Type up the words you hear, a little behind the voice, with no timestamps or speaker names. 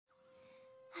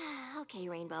Okay,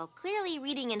 Rainbow, clearly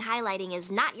reading and highlighting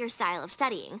is not your style of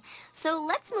studying, so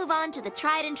let's move on to the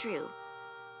tried and true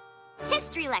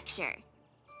history lecture.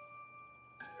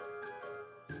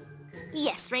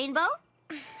 Yes, Rainbow?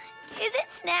 Is it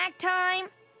snack time?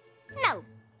 No.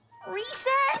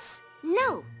 Recess?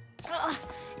 No.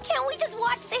 Can't we just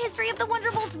watch the History of the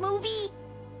Wonderbolts movie?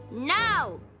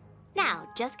 No! Now,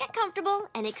 just get comfortable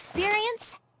and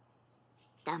experience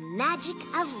the magic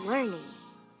of learning.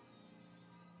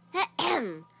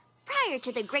 Ahem. Prior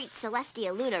to the Great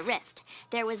Celestia Luna Rift,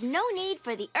 there was no need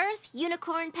for the Earth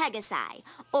Unicorn Pegasi,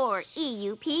 or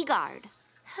EUP Guard.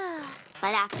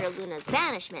 But after Luna's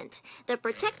vanishment, the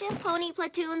protective pony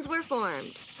platoons were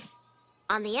formed.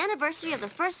 On the anniversary of the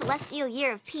first celestial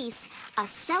year of peace, a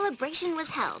celebration was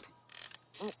held.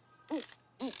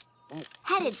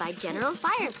 Headed by General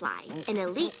Firefly, an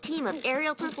elite team of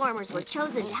aerial performers were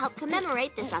chosen to help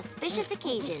commemorate this auspicious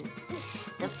occasion.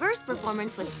 The first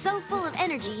performance was so full of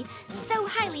energy, so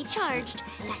highly charged,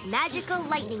 that magical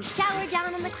lightning showered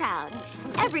down on the crowd.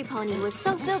 Every pony was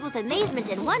so filled with amazement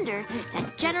and wonder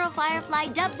that General Firefly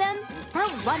dubbed them the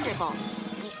Wonderbolts.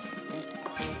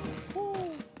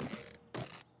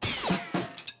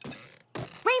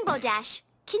 Rainbow Dash,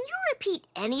 can you repeat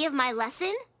any of my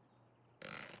lesson?